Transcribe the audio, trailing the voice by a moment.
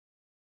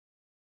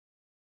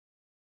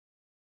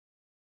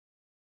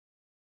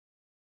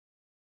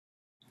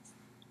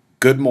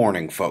Good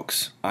morning,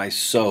 folks. I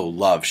so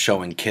love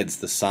showing kids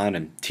the sun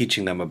and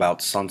teaching them about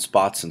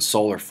sunspots and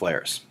solar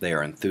flares. They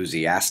are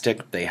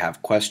enthusiastic, they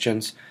have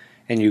questions,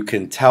 and you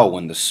can tell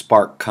when the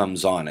spark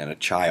comes on in a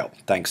child.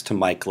 Thanks to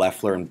Mike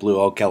Leffler and Blue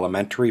Oak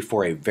Elementary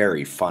for a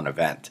very fun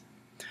event.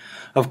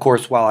 Of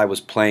course, while I was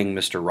playing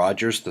Mr.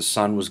 Rogers, the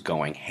sun was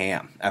going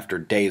ham. After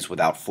days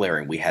without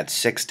flaring, we had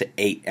 6 to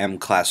 8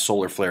 M-class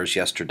solar flares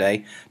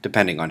yesterday,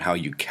 depending on how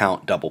you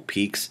count double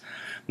peaks.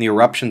 The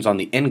eruptions on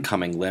the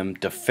incoming limb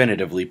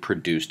definitively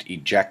produced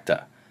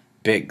ejecta,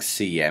 big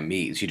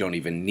CMEs. You don't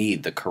even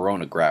need the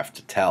coronagraph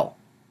to tell.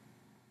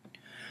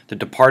 The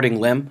departing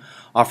limb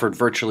offered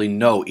virtually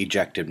no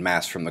ejected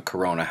mass from the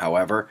corona,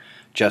 however,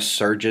 just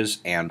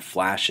surges and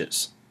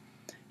flashes.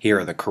 Here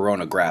are the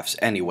coronagraphs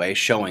anyway,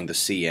 showing the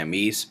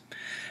CMEs.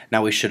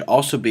 Now we should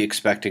also be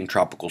expecting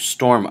tropical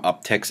storm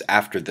upticks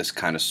after this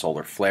kind of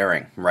solar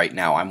flaring. Right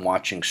now I'm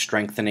watching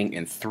strengthening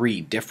in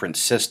 3 different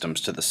systems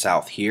to the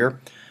south here.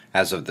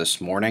 As of this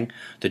morning,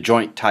 the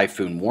Joint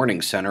Typhoon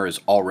Warning Center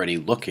is already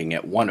looking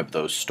at one of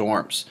those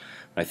storms.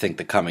 I think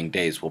the coming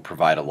days will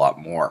provide a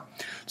lot more.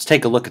 Let's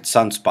take a look at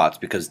sunspots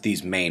because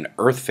these main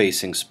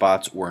Earth-facing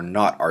spots were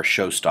not our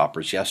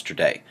showstoppers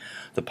yesterday.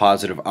 The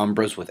positive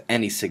umbras with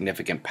any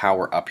significant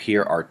power up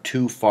here are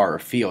too far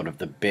afield of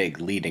the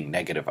big leading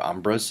negative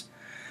umbras.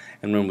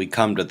 And when we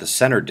come to the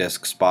center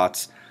disk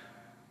spots,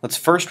 let's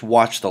first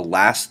watch the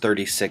last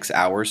 36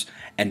 hours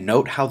and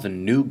note how the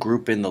new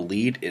group in the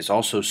lead is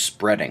also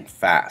spreading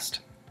fast.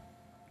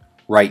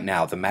 Right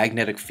now, the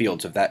magnetic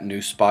fields of that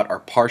new spot are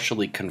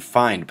partially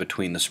confined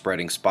between the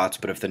spreading spots,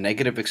 but if the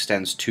negative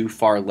extends too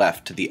far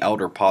left to the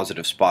outer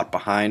positive spot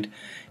behind,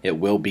 it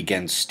will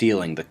begin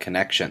stealing the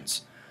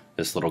connections.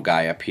 This little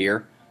guy up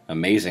here,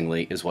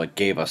 amazingly, is what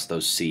gave us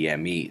those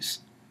CMEs.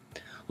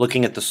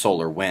 Looking at the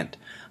solar wind,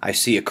 I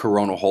see a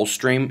coronal hole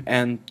stream,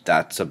 and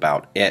that's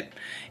about it.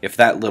 If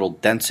that little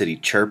density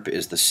chirp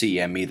is the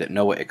CME that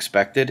NOAA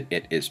expected,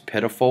 it is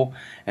pitiful,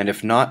 and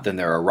if not, then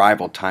their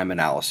arrival time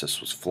analysis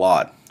was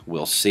flawed.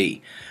 We'll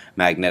see.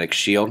 Magnetic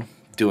shield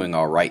doing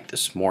alright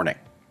this morning.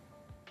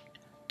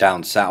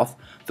 Down south,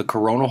 the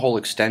coronal hole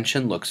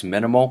extension looks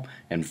minimal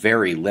and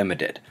very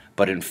limited,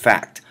 but in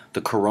fact,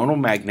 the coronal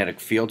magnetic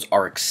fields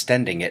are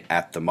extending it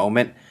at the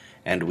moment,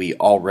 and we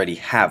already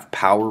have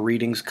power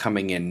readings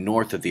coming in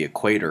north of the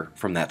equator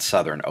from that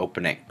southern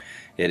opening.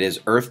 It is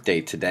Earth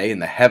Day today,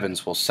 and the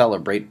heavens will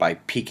celebrate by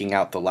peeking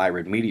out the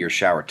Lyrid meteor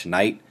shower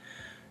tonight.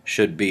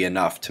 Should be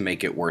enough to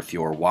make it worth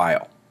your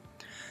while.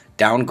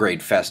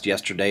 Downgrade fest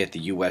yesterday at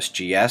the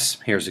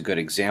USGS. Here's a good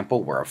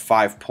example where a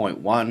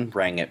 5.1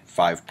 rang at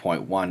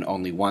 5.1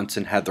 only once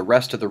and had the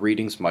rest of the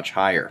readings much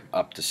higher,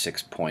 up to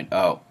 6.0.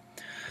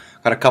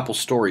 Got a couple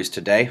stories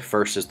today.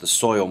 First is the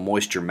soil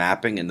moisture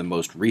mapping and the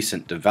most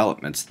recent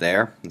developments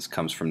there. This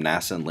comes from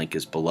NASA and link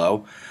is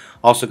below.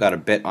 Also got a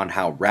bit on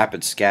how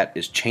rapid scat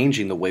is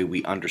changing the way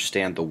we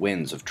understand the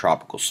winds of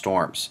tropical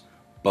storms.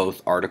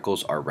 Both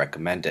articles are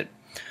recommended.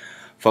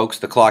 Folks,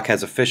 the clock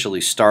has officially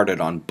started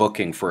on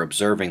booking for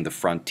observing the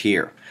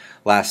frontier.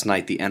 Last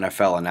night the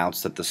NFL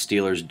announced that the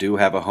Steelers do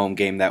have a home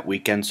game that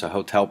weekend, so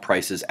hotel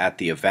prices at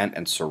the event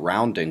and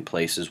surrounding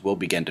places will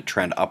begin to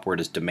trend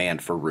upward as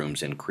demand for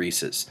rooms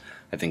increases.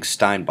 I think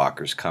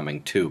Steinbacher's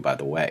coming too, by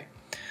the way.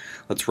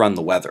 Let's run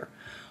the weather.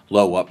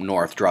 Low up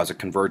north draws a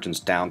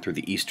convergence down through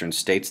the eastern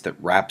states that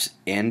wraps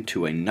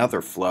into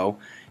another flow,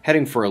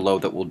 heading for a low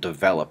that will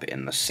develop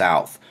in the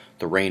south.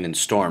 The rain and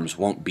storms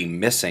won't be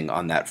missing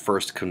on that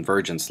first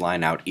convergence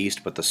line out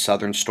east, but the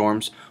southern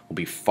storms will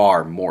be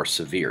far more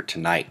severe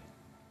tonight.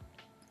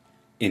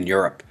 In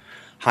Europe,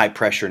 high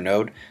pressure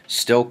node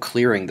still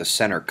clearing the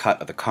center cut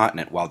of the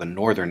continent while the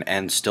northern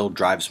end still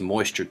drives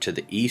moisture to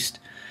the east,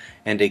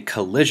 and a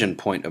collision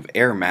point of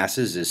air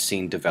masses is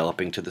seen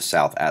developing to the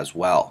south as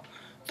well.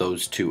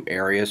 Those two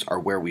areas are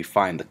where we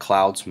find the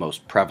clouds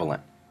most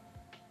prevalent.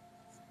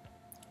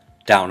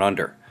 Down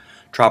under.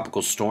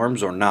 Tropical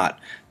storms or not,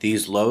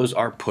 these lows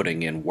are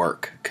putting in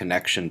work.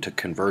 Connection to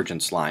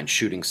convergence lines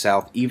shooting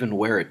south even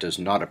where it does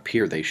not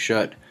appear they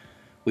should.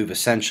 We've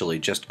essentially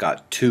just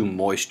got 2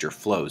 moisture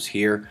flows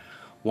here,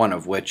 one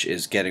of which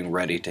is getting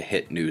ready to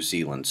hit New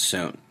Zealand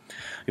soon.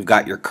 We've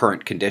got your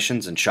current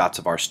conditions and shots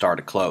of our star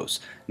to close.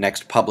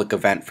 Next public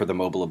event for the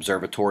Mobile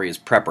Observatory is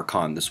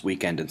PrepperCon this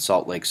weekend in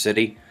Salt Lake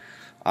City.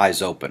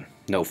 Eyes open.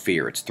 No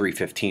fear, it's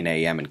 3:15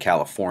 a.m. in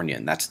California,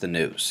 and that's the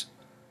news.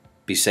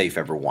 Be safe,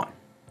 everyone.